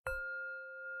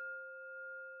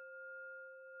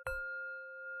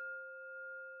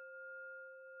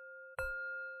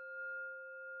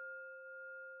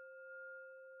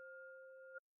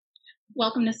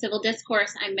Welcome to Civil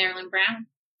Discourse. I'm Marilyn Brown.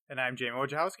 And I'm Jamie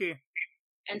Wojciechowski.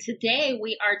 And today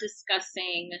we are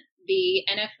discussing the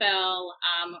NFL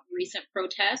recent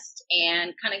protest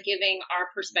and kind of giving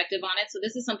our perspective on it. So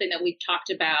this is something that we've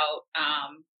talked about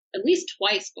at least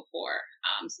twice before.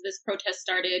 So this protest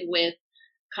started with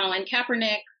Colin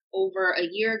Kaepernick over a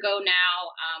year ago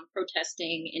now,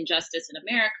 protesting injustice in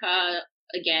America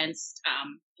against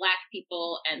Black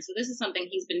people. And so this is something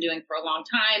he's been doing for a long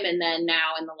time. And then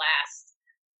now in the last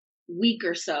week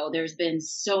or so, there's been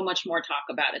so much more talk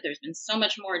about it. There's been so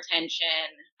much more attention.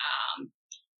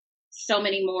 So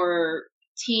many more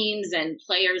teams and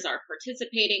players are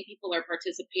participating. People are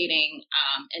participating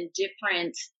in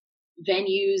different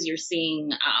venues. You're seeing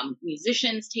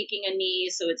musicians taking a knee.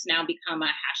 So it's now become a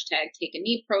hashtag take a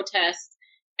knee protest.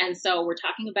 And so we're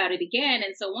talking about it again.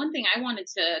 And so one thing I wanted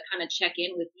to kind of check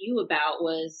in with you about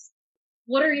was,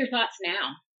 what are your thoughts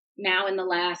now in the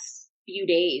last few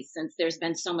days, since there's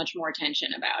been so much more attention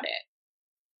about it?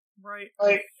 Right.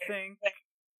 I think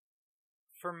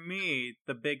for me,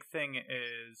 the big thing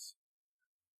is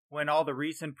when all the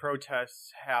recent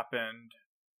protests happened,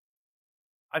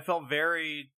 I felt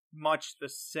very much the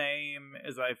same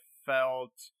as I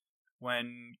felt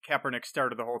when Kaepernick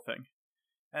started the whole thing.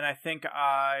 And I think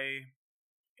I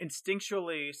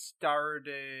instinctually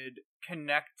started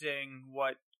connecting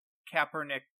what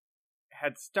Kaepernick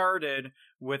had started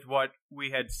with what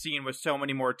we had seen with so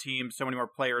many more teams, so many more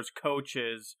players,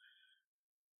 coaches.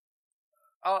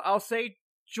 I'll say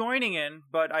joining in,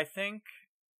 but I think...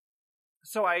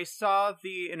 So I saw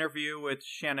the interview with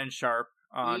Shannon Sharpe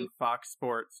on Fox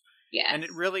Sports. Yes. And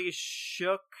it really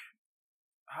shook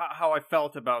how I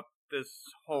felt about this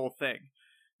whole thing.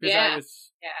 Because I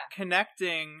was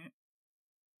connecting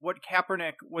what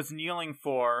Kaepernick was kneeling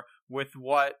for with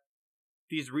what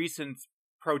these recent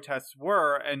protests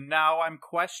were, and now I'm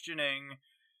questioning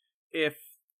if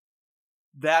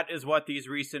that is what these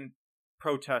recent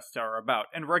protests are about.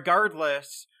 And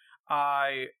regardless,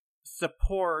 I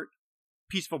support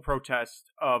peaceful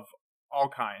protest of all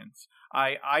kinds.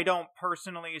 I don't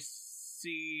personally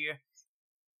see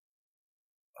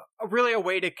really a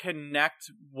way to connect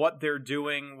what they're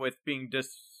doing with being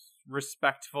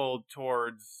disrespectful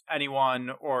towards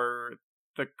anyone or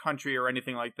the country or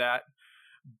anything like that.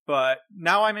 But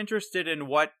now I'm interested in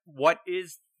what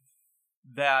is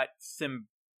that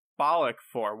symbolic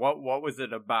for? What was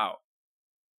it about?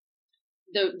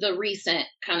 The recent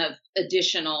kind of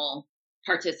additional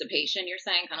participation, you're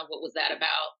saying? Kind of what was that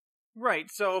about? Right.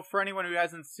 So for anyone who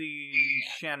hasn't seen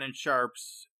Shannon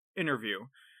Sharpe's interview,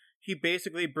 he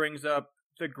basically brings up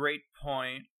the great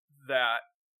point that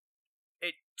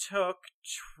it took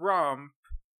Trump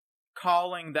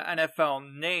calling the NFL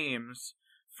names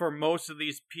for most of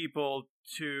these people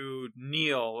to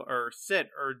kneel or sit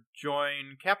or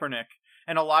join Kaepernick.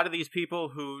 And a lot of these people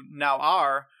who now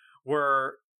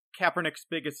were Kaepernick's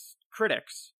biggest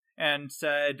critics and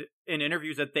said in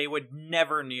interviews that they would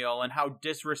never kneel and how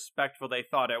disrespectful they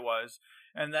thought it was.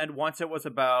 And then once it was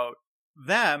about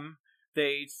them,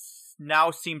 they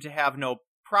now seem to have no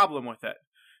problem with it.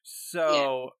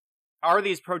 So are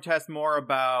these protests more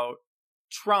about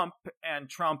Trump and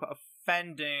Trump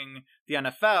offending the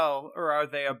NFL, or are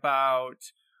they about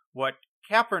what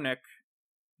Kaepernick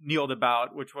kneeled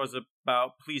about, which was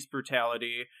about police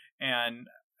brutality and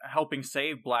helping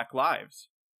save Black lives?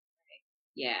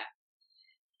 Yeah.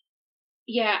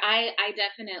 Yeah, I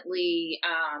definitely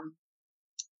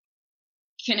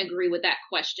can agree with that,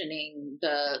 questioning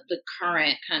the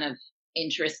current kind of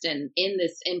interest in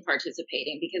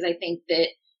participating, because I think that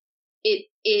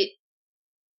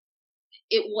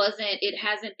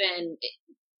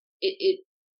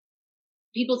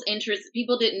people's interest,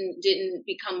 people didn't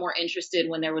become more interested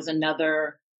when there was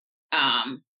another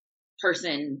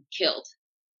person killed,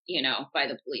 by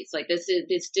the police. Like this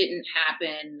didn't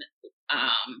happen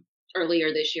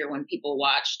earlier this year when people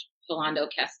watched Philando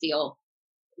Castile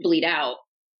bleed out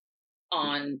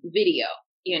on video.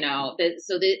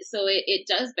 So it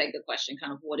does beg the question,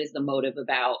 kind of, what is the motive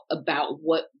about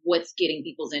what's getting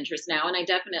people's interest now? And I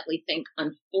definitely think,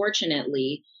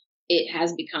 unfortunately, it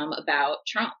has become about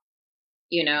Trump,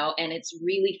 and it's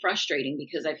really frustrating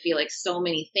because I feel like so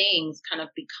many things kind of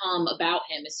become about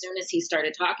him. As soon as he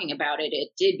started talking about it, it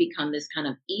did become this kind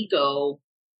of ego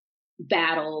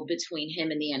battle between him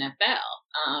and the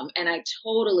NFL. And I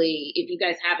totally, if you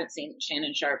guys haven't seen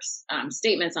Shannon Sharpe's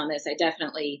statements on this, I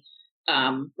definitely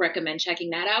recommend checking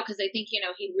that out, because I think,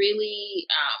 he really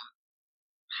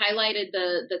highlighted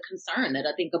the concern that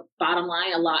I think, a bottom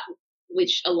line,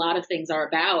 which a lot of things are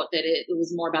about, that it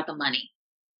was more about the money.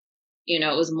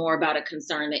 It was more about a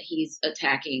concern that he's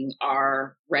attacking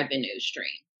our revenue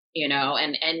stream.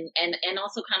 and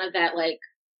also kind of that, like,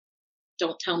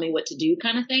 don't tell me what to do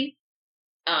kind of thing.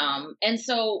 And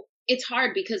so it's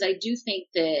hard because I do think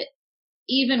that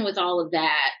even with all of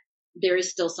that, there is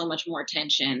still so much more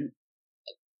tension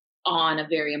on a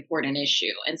very important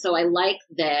issue. And so I like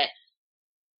that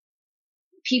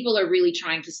people are really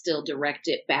trying to still direct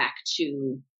it back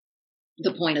to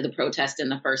the point of the protest in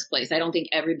the first place. I don't think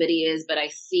everybody is, but I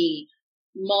see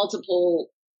multiple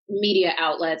media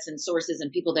outlets and sources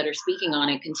and people that are speaking on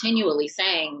it continually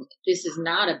saying this is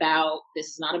not about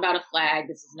a flag,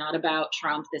 this is not about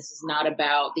Trump, this is not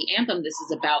about the anthem, this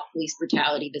is about police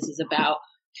brutality, this is about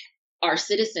our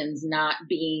citizens not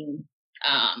being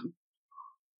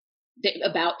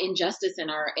about injustice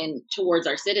in towards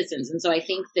our citizens. And so I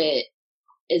think that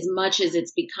as much as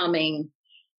it's becoming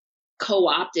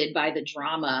co-opted by the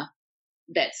drama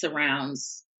that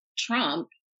surrounds Trump,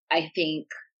 I think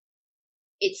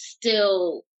it's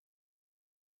still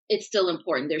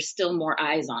important. There's still more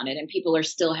eyes on it, and people are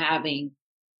still having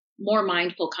more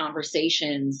mindful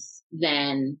conversations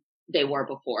than they were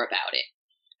before about it.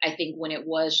 I think when it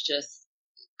was just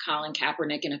Colin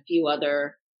Kaepernick and a few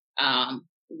other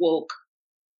woke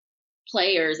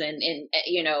players and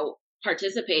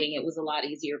participating, it was a lot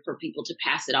easier for people to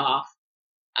pass it off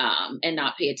and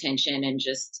not pay attention and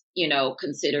just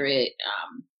consider it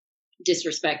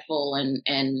disrespectful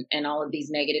and all of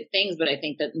these negative things. But I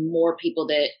think that more people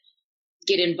that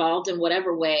get involved in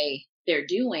whatever way they're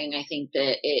doing, I think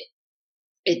that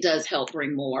it does help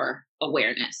bring more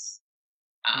awareness.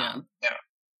 The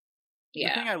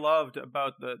thing I loved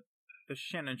about the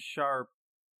Shannon Sharpe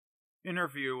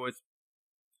interview was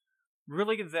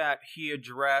really that he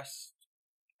addressed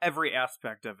every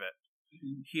aspect of it.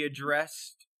 Mm-hmm. He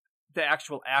addressed the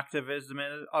actual activism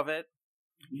of it.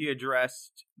 Mm-hmm. He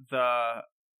addressed the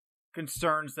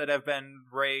concerns that have been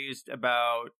raised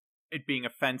about it being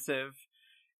offensive.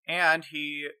 And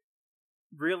he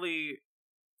really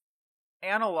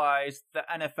analyzed the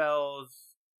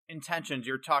NFL's intentions.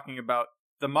 You're talking about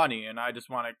the money, and I just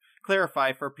want to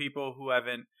clarify for people who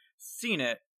haven't seen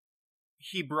it.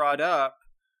 He brought up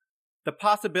the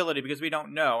possibility, because we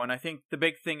don't know, and I think the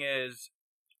big thing is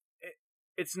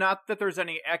it's not that there's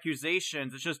any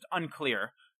accusations, it's just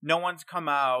unclear. No one's come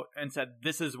out and said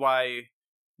this is why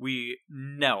we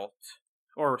knelt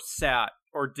or sat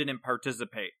or didn't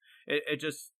participate. It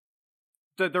just,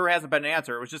 there hasn't been an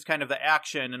answer. It was just kind of the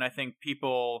action, and I think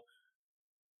people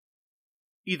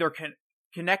either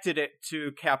connected it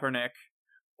to Kaepernick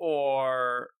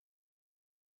or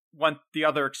went the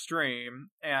other extreme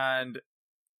and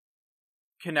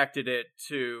connected it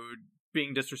to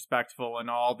being disrespectful and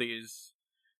all these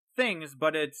things.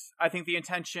 But I think the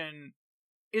intention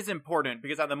is important,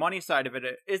 because on the money side of it,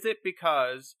 is it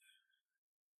because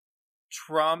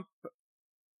Trump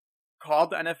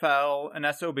called the NFL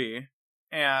an SOB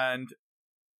and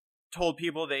told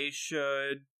people they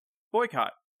should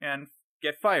boycott and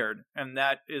get fired, and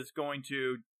that is going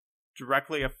to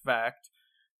directly affect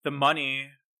the money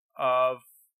of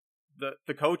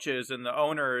the coaches and the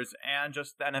owners and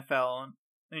just the NFL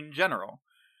in general.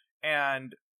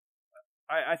 And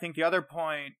I think the other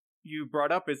point you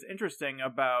brought up is interesting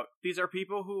about these are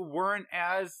people who weren't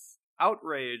as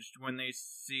outraged when they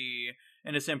see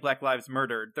innocent Black lives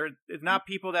murdered. They're not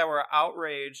people that were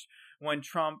outraged when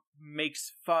Trump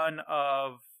makes fun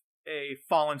of a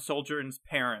fallen soldier's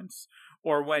parents,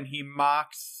 or when he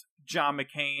mocks John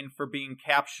McCain for being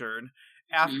captured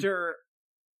after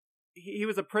he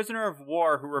was a prisoner of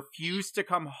war who refused to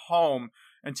come home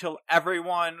until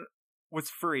everyone was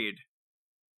freed.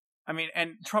 I mean,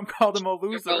 and Trump called him a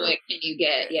loser. What can you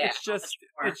get? Yeah. It's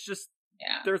just,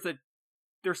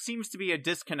 there seems to be a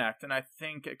disconnect, and I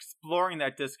think exploring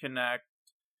that disconnect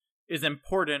is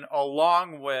important,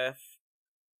 along with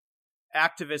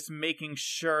activists making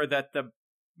sure that the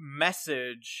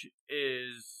message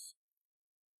is,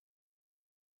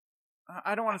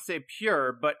 I don't want to say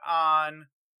pure, but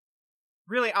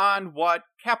really on what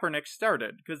Kaepernick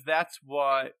started, because that's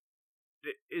what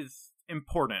is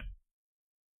important.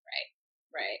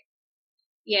 Right.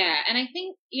 Yeah, and I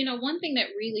think, one thing that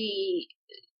really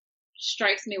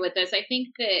strikes me with this, I think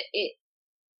that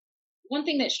one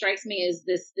thing that strikes me is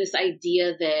this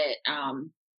idea that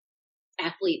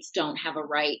athletes don't have a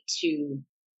right to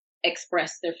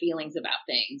express their feelings about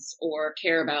things or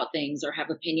care about things or have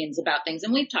opinions about things.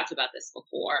 And we've talked about this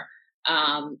before.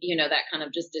 That kind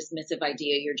of just dismissive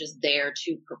idea, you're just there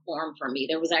to perform for me.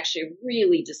 There was actually a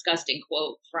really disgusting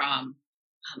quote from,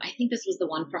 I think this was the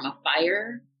one from a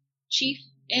fire chief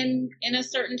in a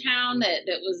certain town that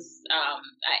was,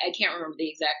 I can't remember the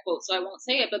exact quote, so I won't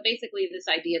say it, but basically this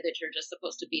idea that you're just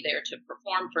supposed to be there to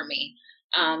perform for me.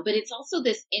 But it's also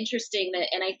this interesting that,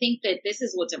 and I think that this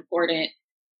is what's important,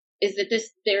 is that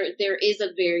there is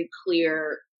a very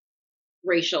clear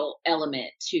racial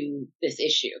element to this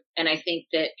issue. And I think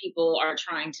that people are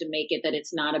trying to make it that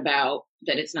it's not about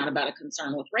a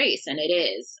concern with race, and it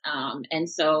is. And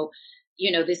so,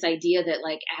 this idea that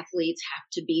like athletes have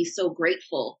to be so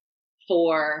grateful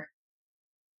for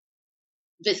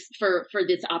this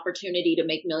opportunity to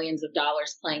make millions of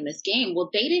dollars playing this game. Well,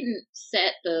 they didn't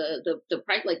set the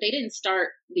price, like they didn't start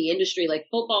the industry. Like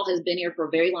football has been here for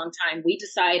a very long time. We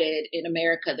decided in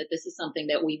America that this is something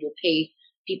that we will pay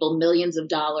people millions of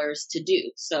dollars to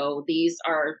do. So these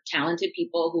are talented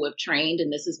people who have trained,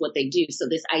 and this is what they do. So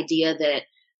this idea that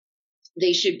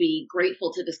they should be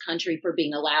grateful to this country for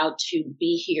being allowed to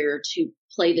be here to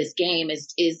play this game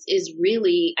is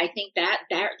really, I think that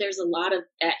there's a lot of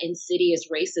insidious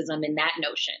racism in that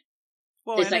notion.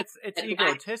 Well, this, and it's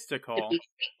egotistical.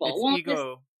 It's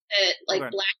ego.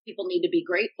 That, Black people need to be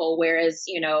grateful, whereas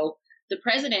the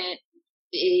president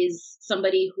is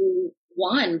somebody who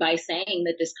won by saying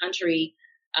that this country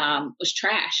was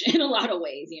trash in a lot of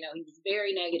ways. He was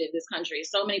very negative. This country has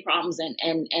so many problems,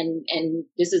 and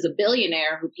this is a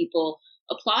billionaire who people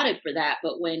applauded for that.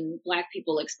 But when Black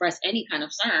people express any kind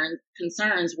of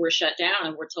concerns, we're shut down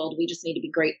and we're told we just need to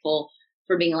be grateful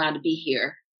for being allowed to be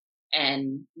here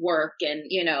and work, and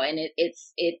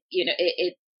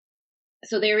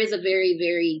so there is a very,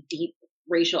 very deep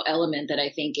racial element that I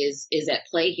think is at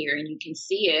play here, and you can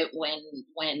see it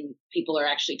when people are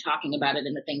actually talking about it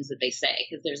in the things that they say,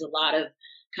 because there's a lot of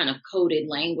kind of coded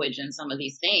language in some of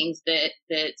these things that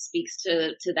speaks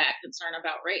to that concern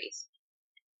about race.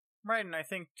 Right, and I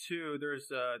think too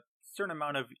there's a certain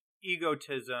amount of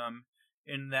egotism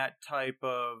in that type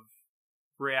of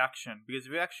reaction, because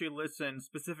if you actually listen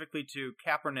specifically to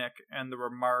Kaepernick and the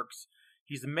remarks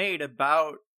he's made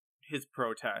about his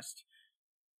protest,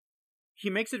 he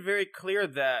makes it very clear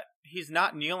that he's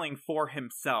not kneeling for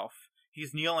himself.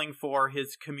 He's kneeling for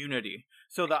his community.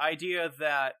 So the idea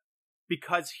that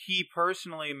because he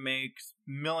personally makes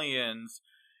millions,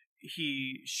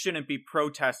 he shouldn't be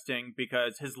protesting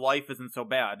because his life isn't so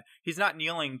bad. He's not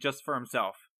kneeling just for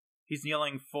himself. He's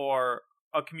kneeling for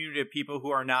a community of people who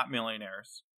are not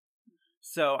millionaires.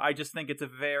 So I just think it's a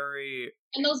very...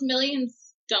 And those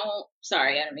millions don't,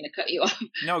 sorry, I don't mean to cut you off.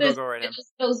 No, go right ahead.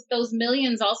 Those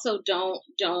millions also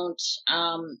don't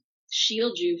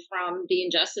shield you from the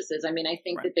injustices. I mean, I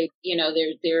think that they,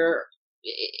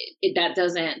 that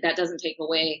doesn't take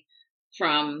away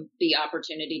from the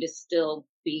opportunity to still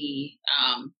be,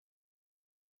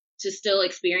 to still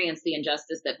experience the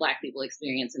injustice that Black people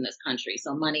experience in this country.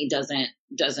 So money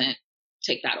doesn't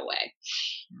take that away.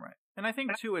 Right. And I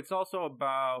think too, it's also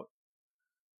about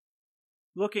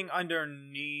looking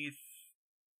underneath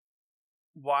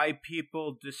why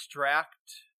people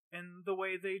distract in the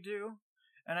way they do.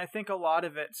 And I think a lot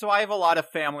of it... So I have a lot of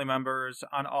family members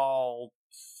on all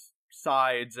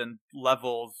sides and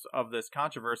levels of this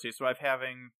controversy. So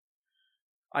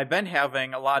I've been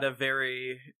having a lot of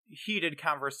very heated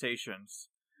conversations.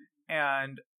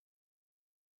 And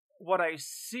what I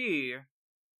see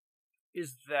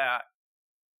is that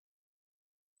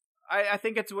I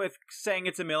think it's with saying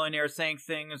it's a millionaire, saying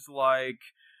things like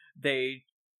they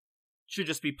should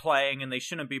just be playing and they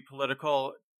shouldn't be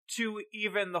political, to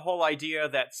even the whole idea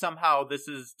that somehow this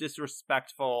is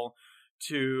disrespectful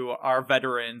to our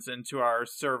veterans and to our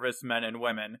servicemen and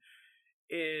women,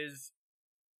 is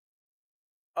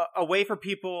a way for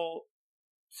people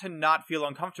to not feel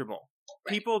uncomfortable.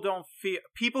 Right.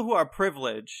 People who are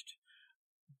privileged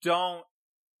don't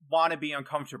want to be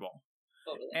uncomfortable.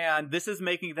 Totally. And this is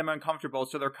making them uncomfortable,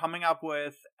 so they're coming up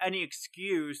with any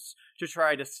excuse to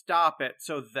try to stop it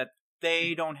so that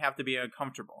they don't have to be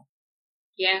uncomfortable.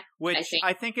 Yeah. Which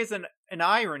I think is an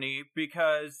irony,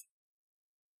 because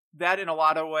that in a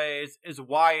lot of ways is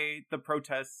why the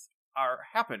protests are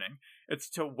happening. It's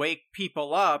to wake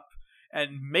people up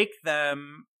and make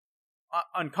them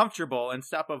uncomfortable and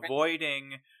stop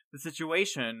avoiding the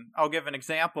situation. I'll give an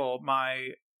example.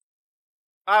 I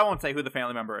won't say who the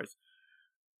family member is,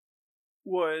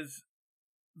 was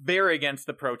very against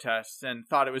the protests and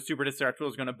thought it was super disrespectful,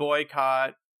 was going to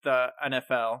boycott the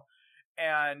NFL.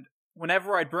 And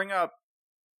whenever I bring up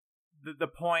the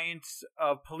points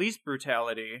of police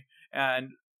brutality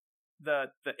and the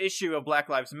issue of Black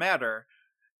Lives Matter,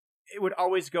 it would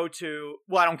always go to,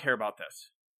 well, I don't care about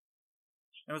this.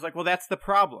 And it was like, well, that's the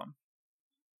problem.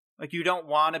 Like, you don't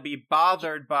want to be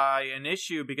bothered by an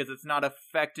issue because it's not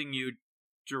affecting you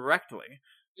directly.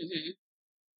 Mm-hmm.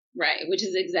 Right, which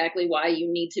is exactly why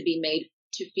you need to be made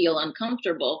to feel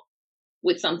uncomfortable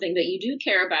with something that you do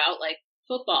care about, like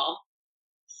football,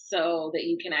 so that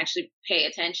you can actually pay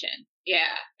attention.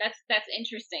 Yeah, that's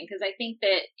interesting because I think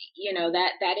that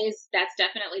that's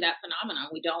definitely that phenomenon.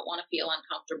 We don't want to feel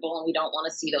uncomfortable and we don't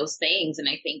want to see those things, and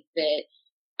I think that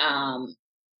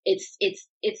it's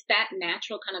that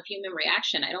natural kind of human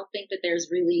reaction. I don't think that there's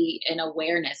really an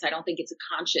awareness. I don't think it's a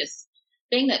conscious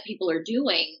thing that people are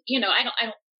doing.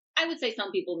 I would say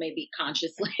some people maybe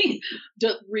consciously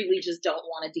really just don't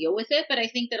want to deal with it. But I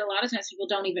think that a lot of times people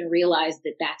don't even realize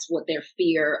that that's what their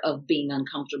fear of being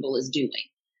uncomfortable is doing.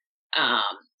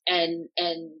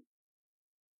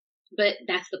 But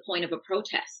that's the point of a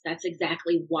protest. That's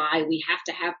exactly why we have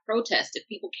to have protests. If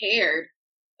people cared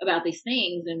about these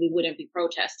things, then we wouldn't be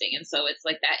protesting. And so it's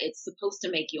like that. It's supposed to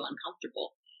make you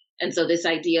uncomfortable. And so this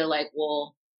idea like,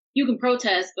 well, you can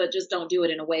protest, but just don't do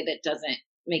it in a way that doesn't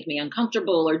make me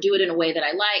uncomfortable, or do it in a way that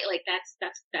I like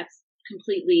that's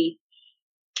completely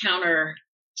counter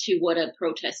to what a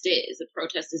protest is. A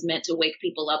protest is meant to wake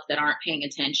people up that aren't paying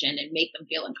attention and make them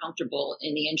feel uncomfortable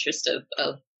in the interest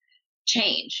of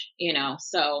change,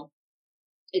 so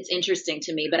it's interesting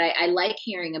to me. But I like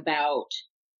hearing about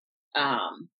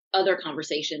other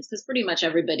conversations, because pretty much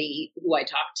everybody who I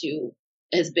talk to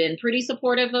has been pretty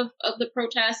supportive of the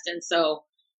protest, and so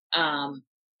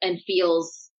and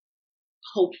feels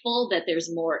hopeful that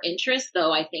there's more interest.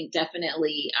 Though I think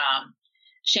definitely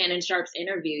Shannon Sharpe's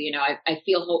interview, I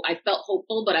felt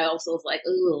hopeful, but I also was like,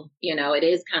 ooh, it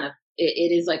is kind of,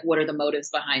 it is like, what are the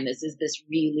motives behind this? Is this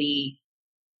really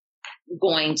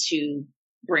going to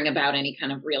bring about any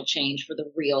kind of real change for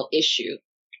the real issue?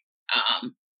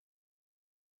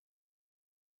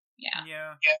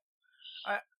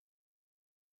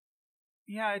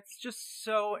 Yeah, it's just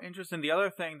so interesting. The other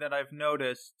thing that I've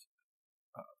noticed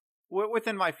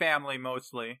within my family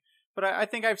mostly, but I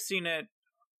think I've seen it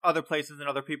other places and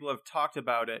other people have talked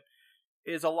about it,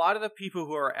 is a lot of the people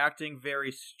who are acting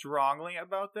very strongly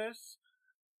about this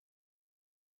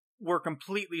were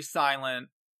completely silent,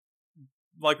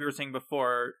 like we were saying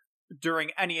before,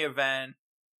 during any event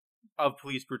of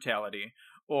police brutality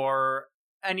or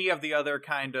any of the other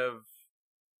kind of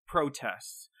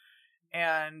protests.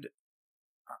 And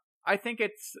I think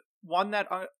it's one, that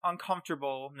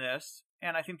uncomfortableness,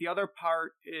 and I think the other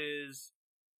part is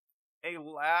a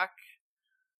lack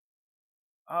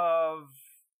of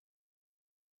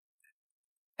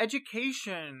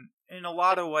education in a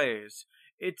lot of ways.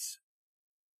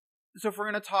 So if we're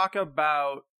going to talk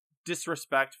about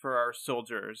disrespect for our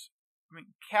soldiers, I mean,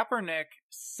 Kaepernick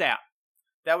sat.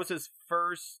 That was his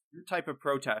first type of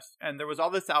protest, and there was all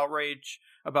this outrage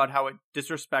about how it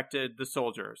disrespected the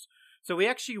soldiers. So he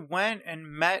actually went and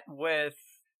met with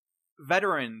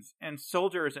veterans and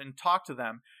soldiers and talked to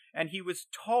them, and he was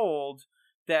told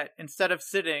that instead of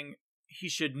sitting, he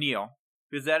should kneel,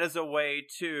 because that is a way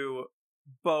to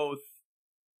both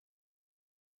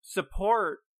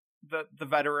support the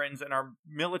veterans and our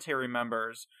military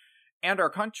members and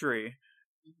our country,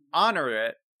 honor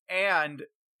it, and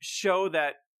show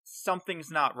that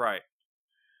something's not right.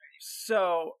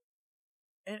 So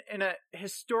in a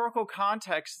historical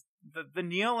context, the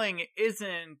kneeling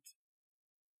isn't,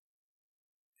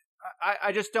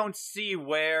 I just don't see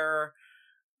where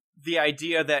the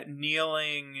idea that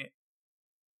kneeling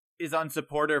is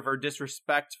unsupportive or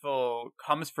disrespectful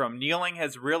comes from. Kneeling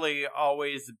has really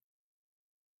always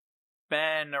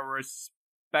been a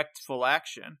respectful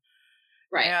action.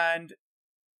 Right. And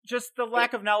just the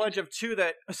lack of knowledge of, too,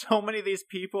 that so many of these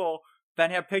people then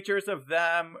have pictures of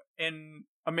them in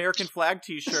American flag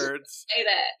t-shirts say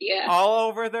that, yeah, all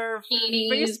over their Bikinis.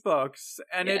 Facebooks.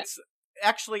 And it's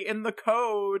actually in the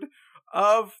code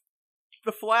of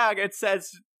the flag. It says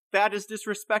that is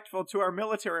disrespectful to our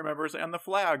military members and the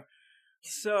flag.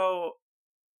 So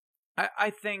I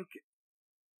think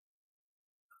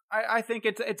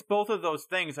it's both of those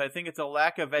things. I think it's a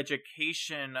lack of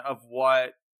education of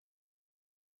what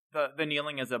the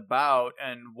kneeling is about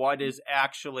and what is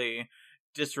actually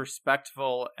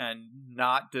disrespectful and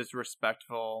not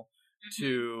disrespectful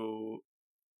to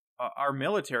our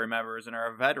military members and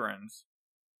our veterans.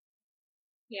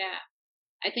 Yeah,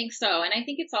 I think so. And I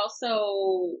think it's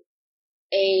also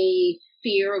a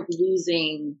fear of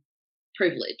losing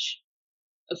privilege,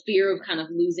 a fear of kind of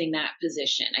losing that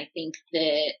position. I think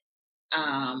that,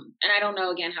 and I don't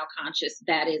know, again, how conscious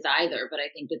that is either, but I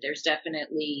think that there's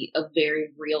definitely a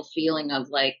very real feeling of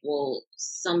like, well,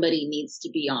 somebody needs to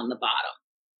be on the bottom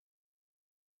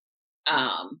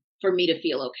for me to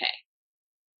feel okay.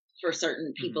 For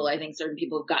certain people, I think certain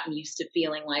people have gotten used to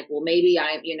feeling like, well, maybe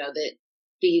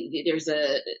there's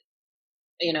a,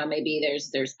 maybe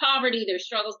there's poverty, there's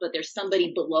struggles, but there's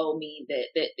somebody below me that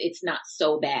it's not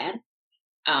so bad.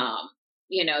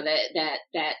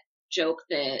 That joke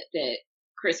that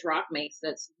Chris Rock makes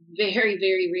that's very,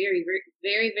 very, very,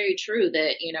 very, very true,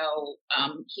 that,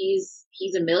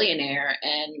 he's a millionaire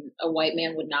and a white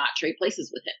man would not trade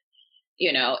places with him,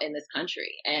 in this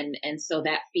country. And so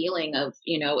that feeling of,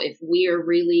 if we're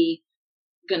really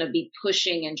going to be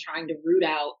pushing and trying to root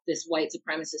out this white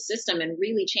supremacist system and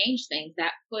really change things,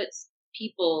 that puts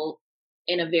people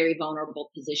in a very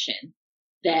vulnerable position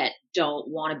that don't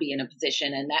want to be in a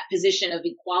position. And that position of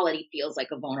equality feels like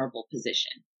a vulnerable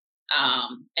position.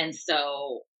 And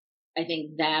so I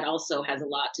think that also has a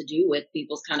lot to do with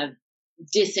people's kind of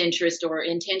disinterest or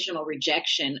intentional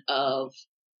rejection of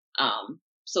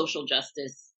social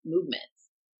justice movements.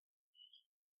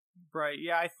 Right.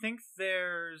 Yeah, I think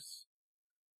there's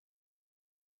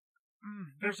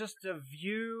just a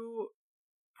viewpoint.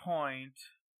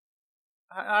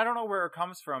 I don't know where it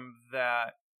comes from,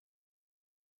 that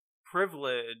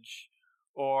privilege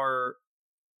or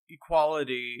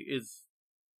equality is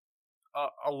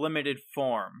a limited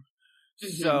form.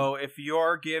 Mm-hmm. So if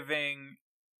you're giving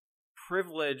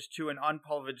privilege to an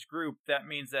unprivileged group, that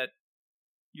means that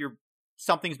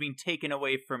something's being taken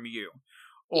away from you.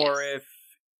 Or if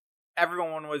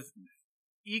everyone was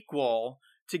equal,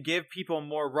 to give people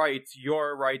more rights,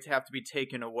 your rights have to be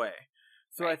taken away.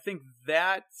 So I think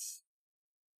that's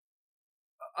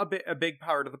a big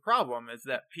part of the problem, is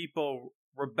that people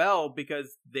rebel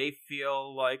because they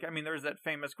feel like, there's that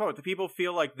famous quote, the people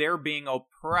feel like they're being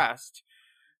oppressed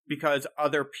because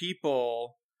other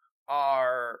people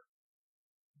are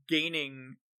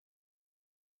gaining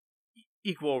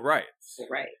equal rights.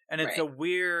 Right. And it's a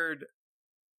weird,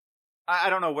 I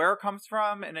don't know where it comes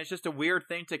from, and it's just a weird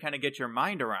thing to kind of get your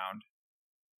mind around.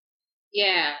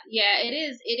 Yeah, it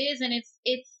is, and it's,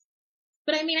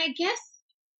 but I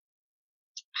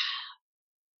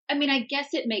guess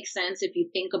it makes sense if you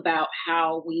think about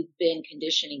how we've been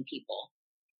conditioning people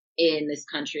in this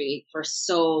country for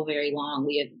so very long.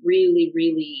 We have really,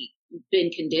 really been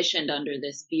conditioned under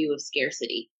this view of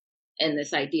scarcity and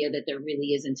this idea that there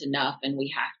really isn't enough, and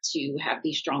we have to have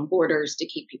these strong borders to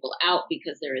keep people out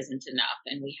because there isn't enough,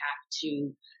 and we have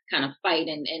to kind of fight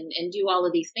and do all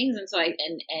of these things. And so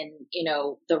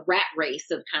the rat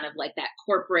race of kind of like that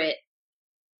corporate,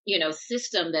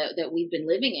 system that we've been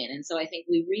living in. And so I think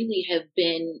we really have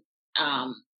been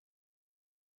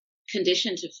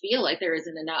conditioned to feel like there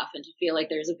isn't enough, and to feel like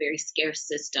there's a very scarce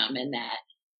system, and that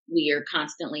we are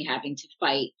constantly having to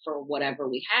fight for whatever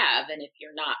we have. And if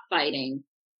you're not fighting,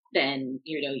 then,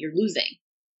 you're losing.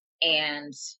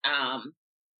 And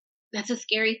that's a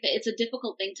scary thing. It's a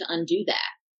difficult thing to undo that.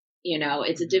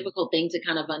 It's a difficult thing to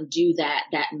kind of undo that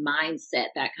mindset,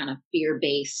 that kind of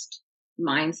fear-based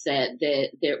mindset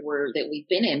that we've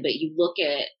been in. But you look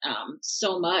at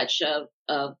so much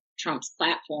of Trump's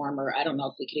platform, or I don't know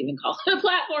if we could even call it a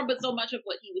platform, but so much of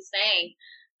what he was saying,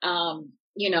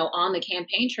 on the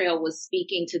campaign trail was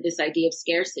speaking to this idea of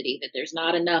scarcity, that there's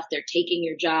not enough. They're taking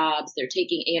your jobs. They're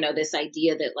taking, this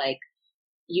idea that like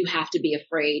you have to be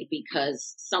afraid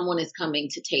because someone is coming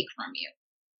to take from you.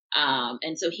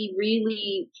 And so he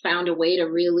really found a way to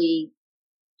really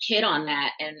hit on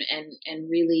that and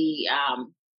really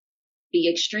be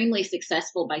extremely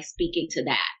successful by speaking to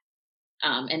that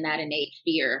and that innate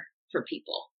fear for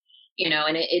people,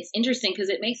 and it's interesting because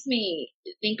it makes me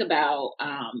think about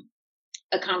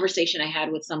a conversation I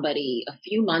had with somebody a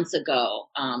few months ago,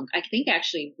 I think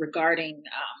actually regarding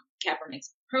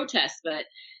Kaepernick's protest, but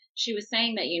she was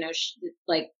saying that,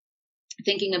 like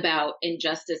thinking about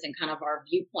injustice and kind of our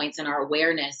viewpoints and our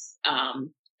awareness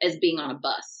as being on a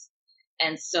bus.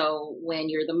 And so when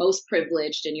you're the most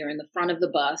privileged and you're in the front of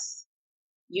the bus,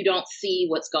 you don't see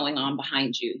what's going on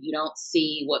behind you. You don't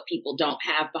see what people don't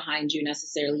have behind you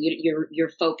necessarily. You're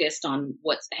focused on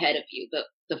what's ahead of you. But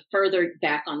the further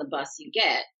back on the bus you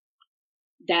get,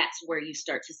 that's where you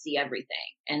start to see everything.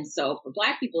 And so for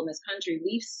Black people in this country,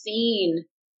 we've seen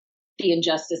the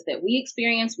injustice that we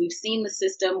experience. We've seen the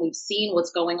system. We've seen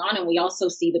what's going on. And we also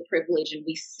see the privilege, and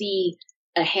we see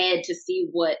ahead to see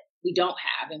what we don't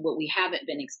have and what we haven't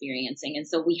been experiencing. And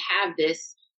so we have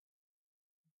this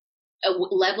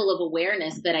level of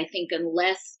awareness that I think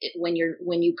when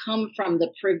you come from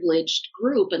the privileged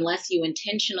group, unless you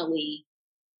intentionally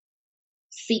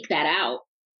seek that out,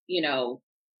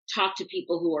 talk to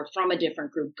people who are from a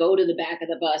different group, go to the back of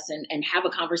the bus and have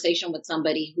a conversation with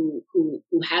somebody who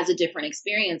has a different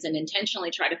experience and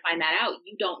intentionally try to find that out,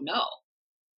 you don't know.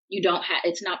 You don't have,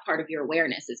 it's not part of your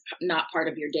awareness. It's not part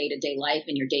of your day-to-day life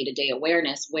and your day-to-day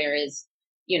awareness. Whereas,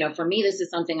 for me, this is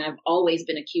something I've always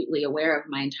been acutely aware of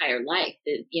my entire life,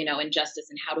 that, injustice,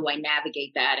 and how do I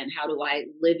navigate that? And how do I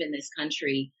live in this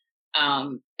country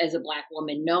as a Black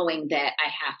woman, knowing that I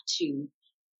have to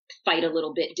fight a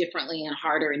little bit differently and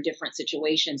harder in different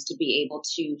situations to be able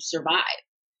to survive.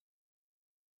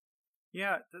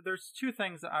 Yeah, there's two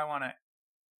things that I want to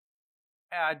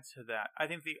add to that. I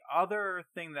think the other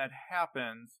thing that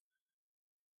happens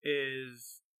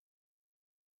is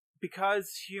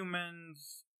because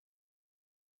humans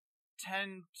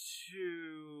tend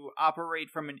to operate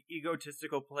from an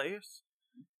egotistical place,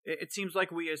 it seems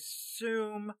like we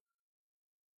assume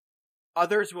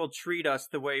others will treat us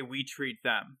the way we treat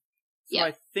them. So Yeah.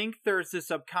 I think there's this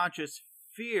subconscious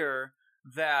fear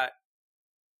that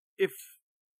if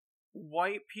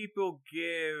white people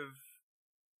give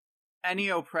any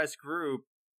oppressed group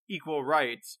equal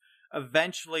rights,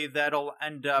 eventually that'll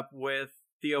end up with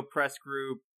the oppressed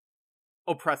group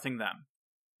oppressing them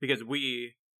because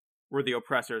we were the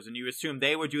oppressors, and you assume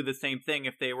they would do the same thing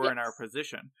if they were Yes. in our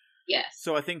position. Yes.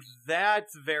 So I think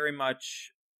that's very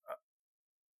much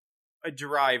a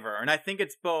driver, and I think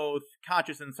it's both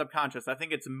conscious and subconscious. I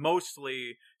think it's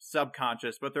mostly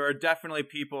subconscious, but there are definitely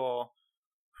people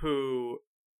who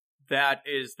that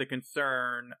is the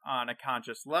concern on a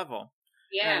conscious level.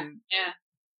 Yeah. And yeah.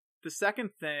 the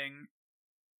second thing,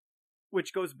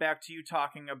 which goes back to you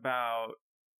talking about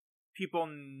people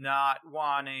not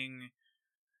wanting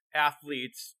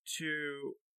athletes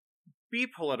to be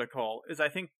political, is I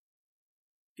think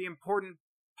the important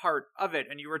part of it,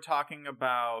 and you were talking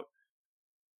about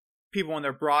people when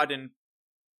they're brought into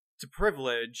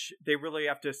privilege, they really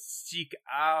have to seek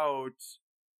out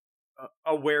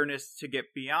awareness to get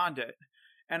beyond it.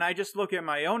 And I just look at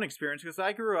my own experience because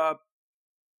I grew up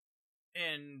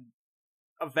in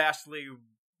a vastly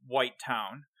white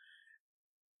town,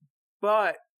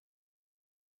 but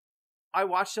I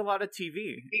watched a lot of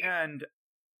TV, and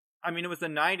I mean, it was the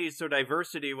 90s, so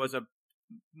diversity was a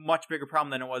much bigger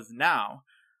problem than it was now,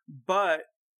 but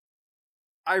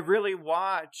I really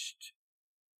watched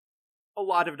a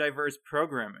lot of diverse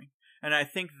programming, and I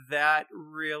think that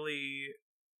really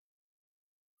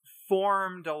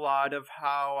formed a lot of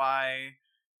how I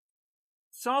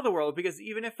saw the world, because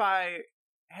even if I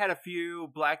had a few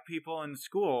black people in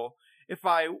school, if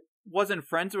I wasn't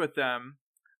friends with them,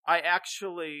 I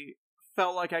actually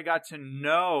felt like I got to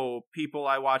know people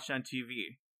I watched on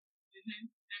TV. Mm-hmm.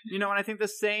 You know, and I think the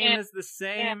same is the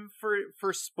same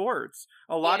for sports.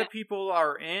 A lot of people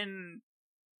are in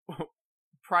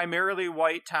primarily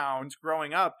white towns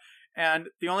growing up, and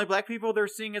the only black people they're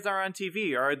seeing are on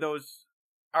TV,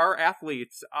 are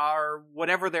athletes, are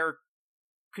whatever they're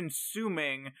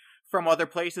consuming from other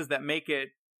places that make it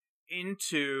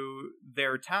into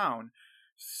their town.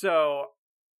 So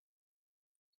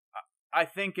I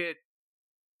think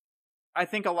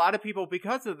a lot of people,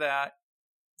 because of that,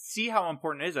 see how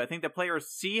important it is. I think the players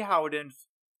see how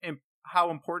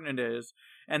important it is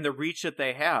and the reach that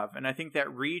they have. And I think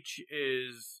that reach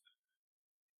is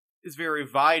very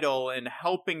vital in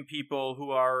helping people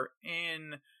who are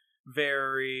in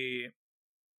very,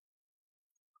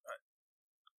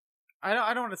 I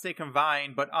don't want to say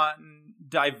confined, but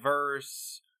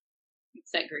diverse,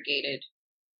 segregated.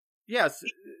 Yes,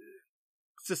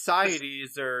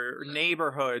 societies or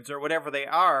neighborhoods or whatever they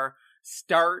are,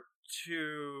 start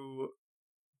to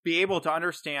be able to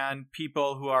understand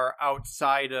people who are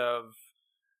outside of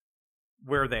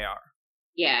where they are.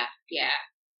 Yeah.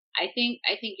 I think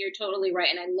you're totally right,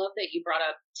 and I love that you brought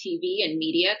up TV and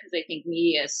media, because I think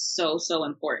media is so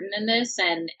important in this.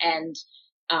 And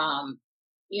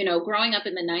you know, growing up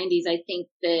in the 90s, I think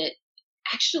that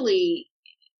actually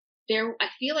I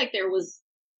feel like there was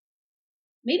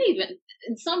maybe even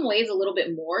in some ways a little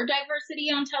bit more diversity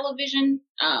on television,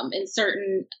 in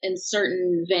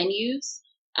certain venues.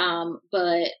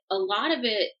 But a lot of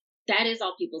it, that is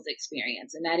all people's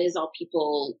experience, and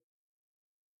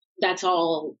that's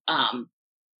all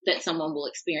that someone will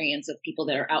experience of people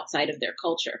that are outside of their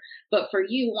culture. But for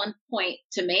you, one point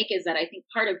to make is that I think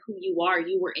part of who you are,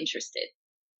 you were interested,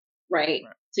 right?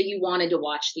 So you wanted to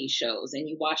watch these shows, and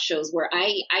you watch shows where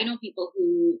I know people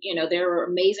who, you know, there are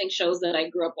amazing shows that I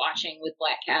grew up watching with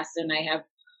black casts, and I have,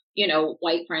 you know,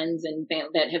 white friends and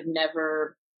that have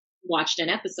never watched an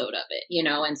episode of it, you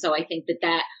know? And so I think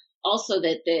that also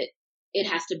that it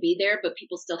has to be there, but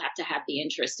people still have to have the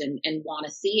interest and want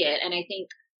to see it. And I think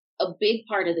a big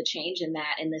part of the change in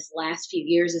this last few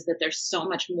years is that there's so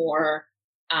much more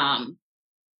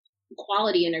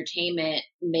quality entertainment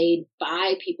made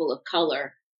by people of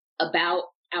color about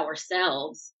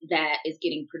ourselves that is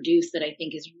getting produced, that I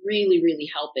think is really, really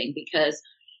helping. Because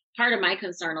part of my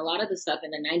concern, a lot of the stuff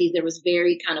in the 90s, there was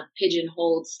very kind of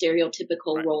pigeonholed,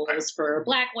 stereotypical roles for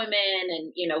black women,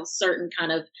 and, you know, certain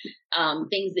kind of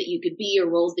things that you could be or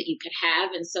roles that you could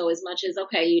have. And so as much as,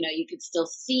 okay, you know, you could still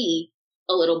see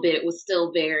a little bit. It was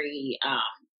still very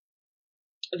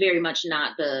much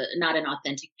not an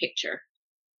authentic picture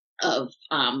of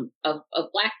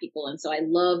Black people. And so I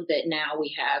love that now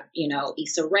we have,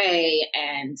 Issa Rae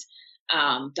and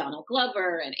Donald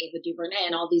Glover and Ava DuVernay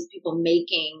and all these people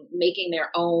making our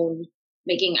own,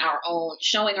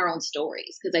 showing our own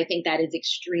stories, because I think that is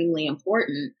extremely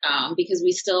important, because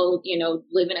we still,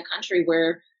 live in a country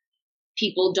where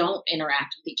people don't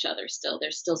interact with each other. Still,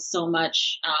 there's still so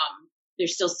much.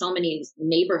 There's still so many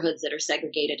neighborhoods that are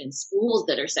segregated and schools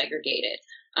that are segregated.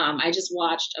 I just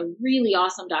watched a really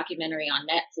awesome documentary on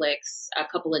Netflix a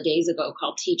couple of days ago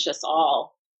called Teach Us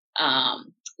All,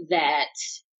 that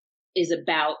is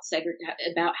about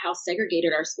how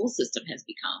segregated our school system has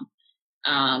become.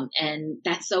 And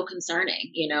that's so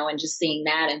concerning, and just seeing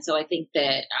that. And so I think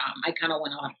that I kind of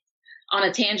went on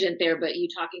a tangent there, but you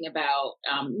talking about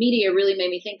media really made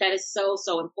me think that is so,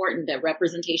 so important, that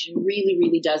representation really,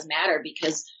 really does matter,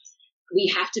 because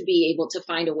we have to be able to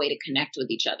find a way to connect with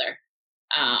each other.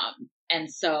 And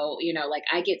so,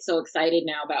 I get so excited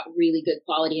now about really good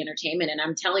quality entertainment, and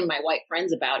I'm telling my white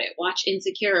friends about it. Watch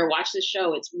Insecure, watch the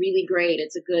show. It's really great.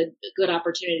 It's a good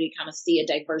opportunity to kind of see a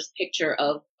diverse picture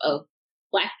of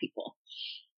Black people.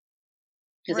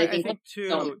 Because I think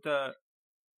too,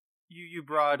 you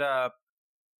brought up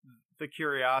the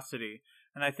curiosity,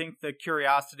 and I think the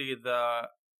curiosity, the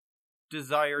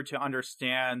desire to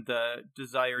understand, the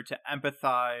desire to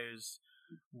empathize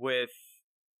with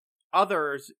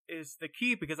others is the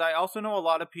key, because I also know a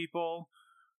lot of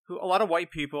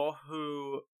white people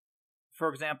who, for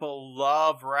example,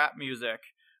 love rap music,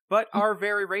 but are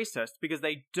very racist because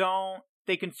they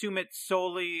consume it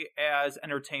solely as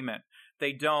entertainment.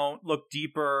 They don't look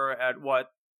deeper at what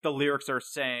the lyrics are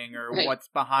saying, or right. what's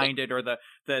behind it, or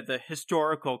the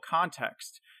historical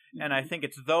context. Mm-hmm. And I think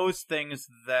it's those things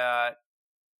that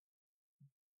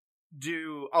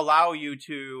do allow you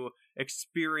to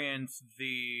experience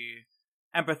the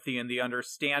empathy and the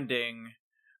understanding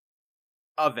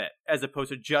of it, as opposed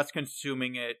to just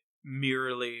consuming it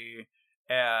merely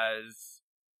as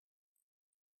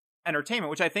entertainment,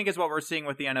 which I think is what we're seeing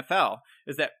with the NFL,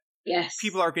 is that yes,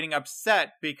 people are getting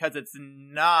upset because it's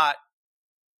not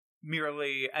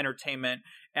merely entertainment,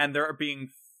 and they're being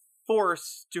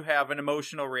forced to have an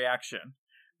emotional reaction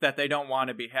that they don't want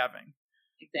to be having.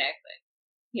 Exactly.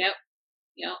 Yep.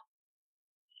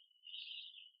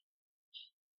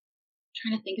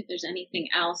 Trying to think if there's anything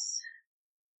else.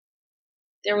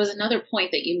 There was another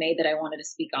point that you made that I wanted to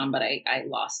speak on, but I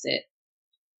lost it.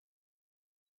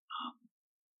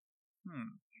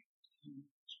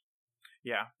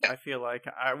 Yeah, I feel like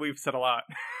we've said a lot.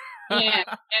 Yeah,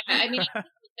 I mean,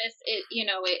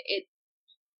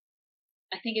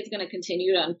 I think it's going to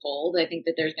continue to unfold. I think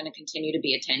that there's going to continue to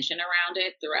be attention around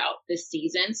it throughout this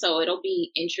season. So it'll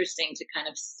be interesting to kind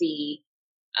of see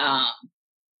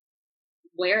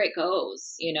where it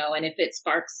goes, and if it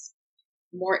sparks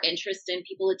more interest in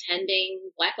people attending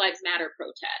Black Lives Matter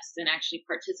protests and actually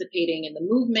participating in the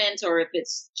movement, or if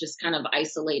it's just kind of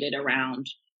isolated around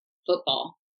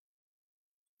football.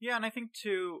 Yeah, and I think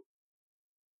too,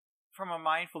 from a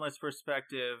mindfulness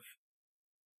perspective,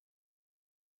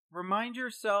 remind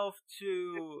yourself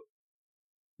to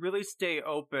really stay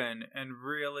open and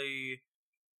really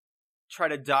try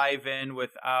to dive in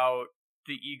without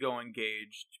the ego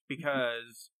engaged,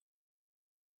 because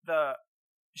the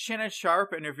Shannon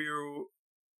Sharpe interview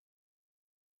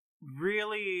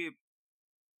really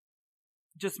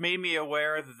just made me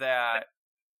aware that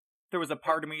there was a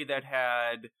part of me that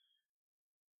had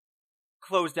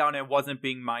closed down and wasn't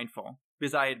being mindful,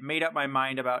 because I had made up my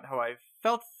mind about how I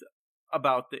felt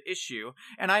about the issue,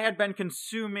 and I had been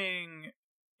consuming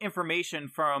information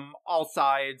from all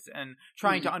sides and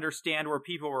trying to understand where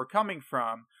people were coming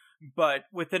from. But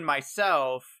within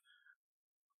myself,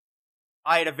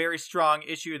 I had a very strong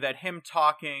issue that him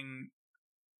talking,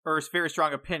 or a very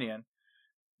strong opinion,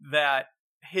 that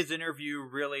his interview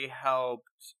really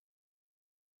helped,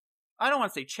 I don't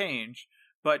want to say change,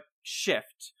 but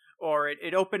shift, or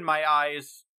it opened my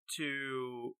eyes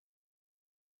to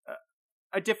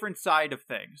a different side of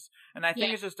things. And I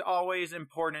think it's just always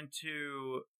important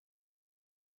to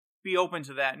be open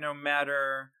to that, no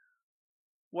matter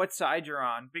what side you're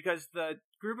on, because the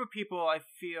group of people I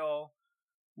feel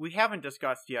we haven't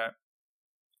discussed yet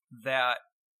that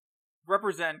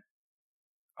represent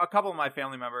a couple of my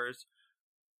family members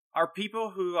are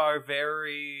people who are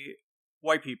very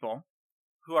white people,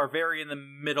 who are very in the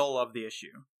middle of the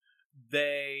issue.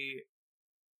 They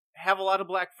have a lot of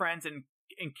Black friends and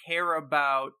care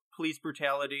about police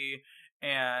brutality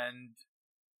and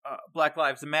Black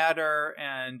Lives Matter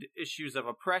and issues of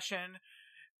oppression.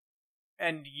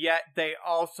 and yet they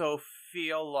also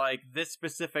feel like this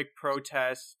specific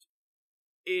protest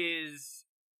is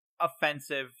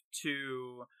offensive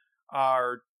to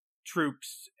our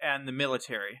troops and the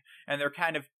military. And they're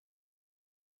kind of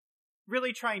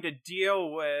really trying to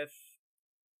deal with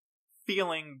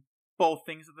feeling both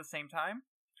things at the same time.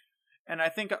 And I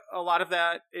think a lot of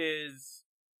that is,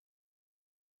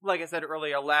 like I said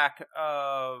earlier, a lack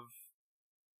of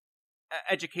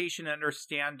education and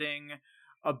understanding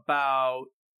about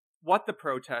what the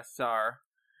protests are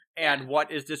and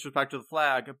what is disrespect to the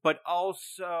flag, but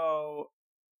also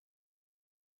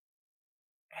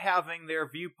having their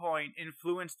viewpoint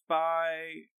influenced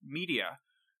by media.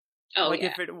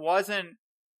 If it wasn't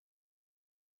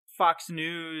Fox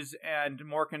News and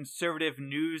more conservative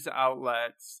news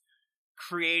outlets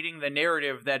creating the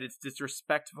narrative that it's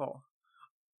disrespectful,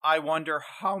 I wonder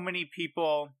how many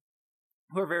people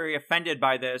who are very offended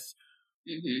by this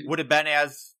would have been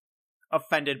as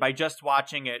offended by just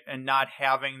watching it and not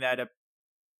having that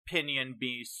opinion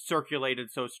be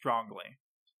circulated so strongly.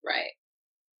 Right.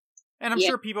 And I'm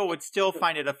sure people would still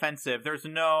find it offensive. There's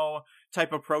no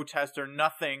type of protest or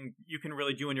nothing you can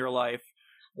really do in your life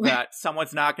that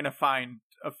someone's not going to find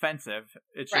offensive.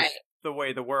 It's just the way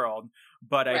of the world.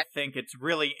 But I think it's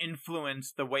really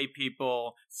influenced the way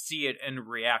people see it and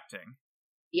reacting.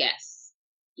 Yes.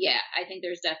 Yeah, I think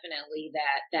there's definitely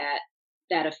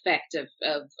that effect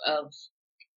of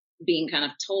being kind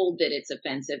of told that it's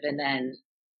offensive and then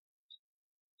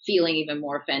feeling even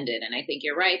more offended. And I think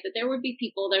you're right that there would be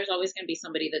people, there's always going to be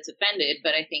somebody that's offended,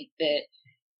 but I think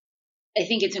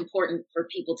it's important for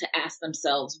people to ask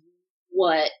themselves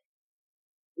what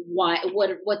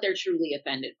they're truly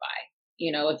offended by.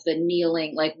 If the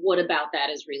kneeling, like what about that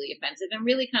is really offensive, and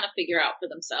really kind of figure out for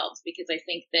themselves, because I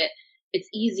think that it's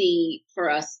easy for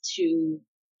us to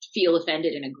feel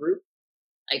offended in a group.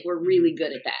 Like we're really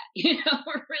good at that.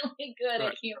 We're really good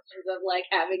at humans of like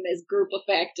having this group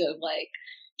effect of like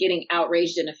getting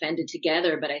outraged and offended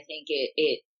together. But I think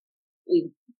we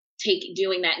take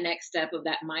doing that next step of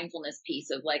that mindfulness piece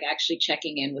of like actually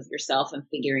checking in with yourself and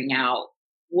figuring out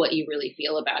what you really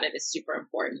feel about it is super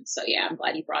important. So yeah, I'm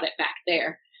glad you brought it back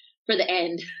there for the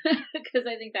end, because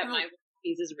I think that mindfulness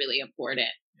piece is really important.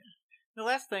 The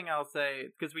last thing I'll say,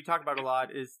 because we talk about a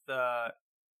lot, is the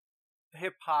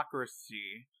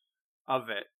hypocrisy of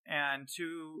it, and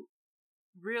to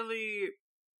really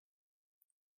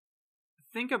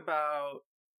think about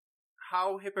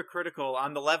how hypocritical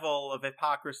on the level of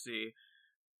hypocrisy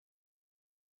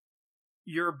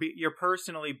you're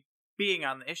personally being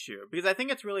on the issue. Because I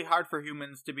think it's really hard for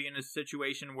humans to be in a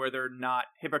situation where they're not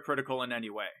hypocritical in any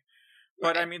way.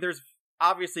 But I mean, there's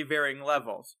obviously varying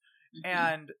levels.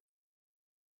 And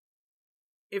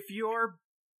if you're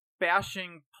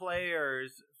bashing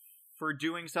players for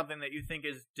doing something that you think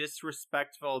is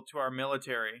disrespectful to our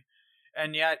military,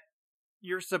 and yet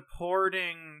you're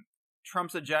supporting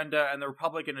Trump's agenda and the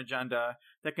Republican agenda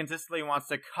that consistently wants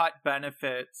to cut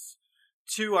benefits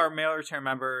to our military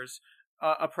members,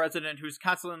 a president who's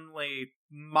constantly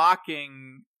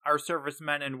mocking our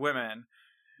servicemen and women,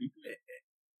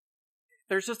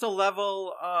 there's just a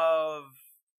level of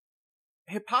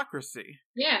hypocrisy.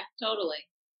 Yeah, totally.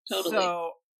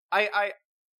 So I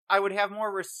would have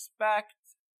more respect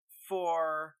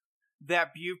for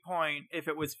that viewpoint if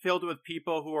it was filled with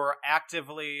people who are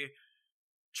actively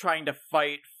trying to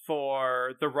fight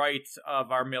for the rights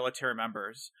of our military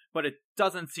members. But it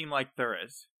doesn't seem like there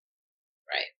is.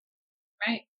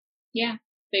 Right. Yeah.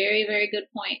 Very, very good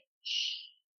point.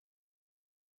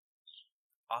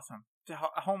 Awesome.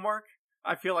 Homework?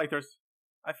 I feel like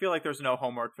there's no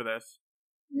homework for this.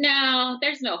 No,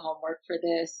 there's no homework for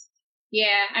this.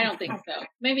 Yeah, I don't think so.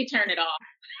 Maybe turn it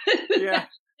off. Yeah.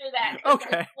 Do that.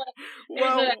 Okay.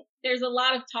 There's a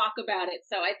lot of talk about it.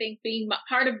 So I think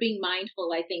part of being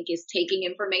mindful, I think, is taking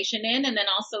information in and then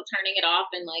also turning it off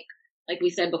and like we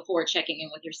said before, checking in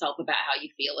with yourself about how you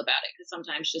feel about it. Because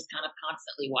sometimes just kind of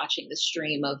constantly watching the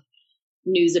stream of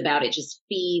news about it just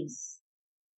feeds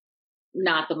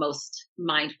not the most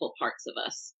mindful parts of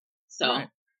us. So. Right.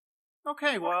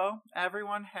 Okay, well,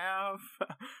 everyone have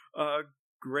a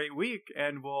great week,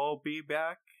 and we'll be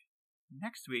back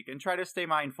next week. And try to stay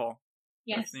mindful.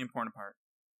 Yes. That's the important part.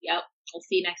 Yep. We'll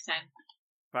see you next time.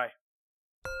 Bye.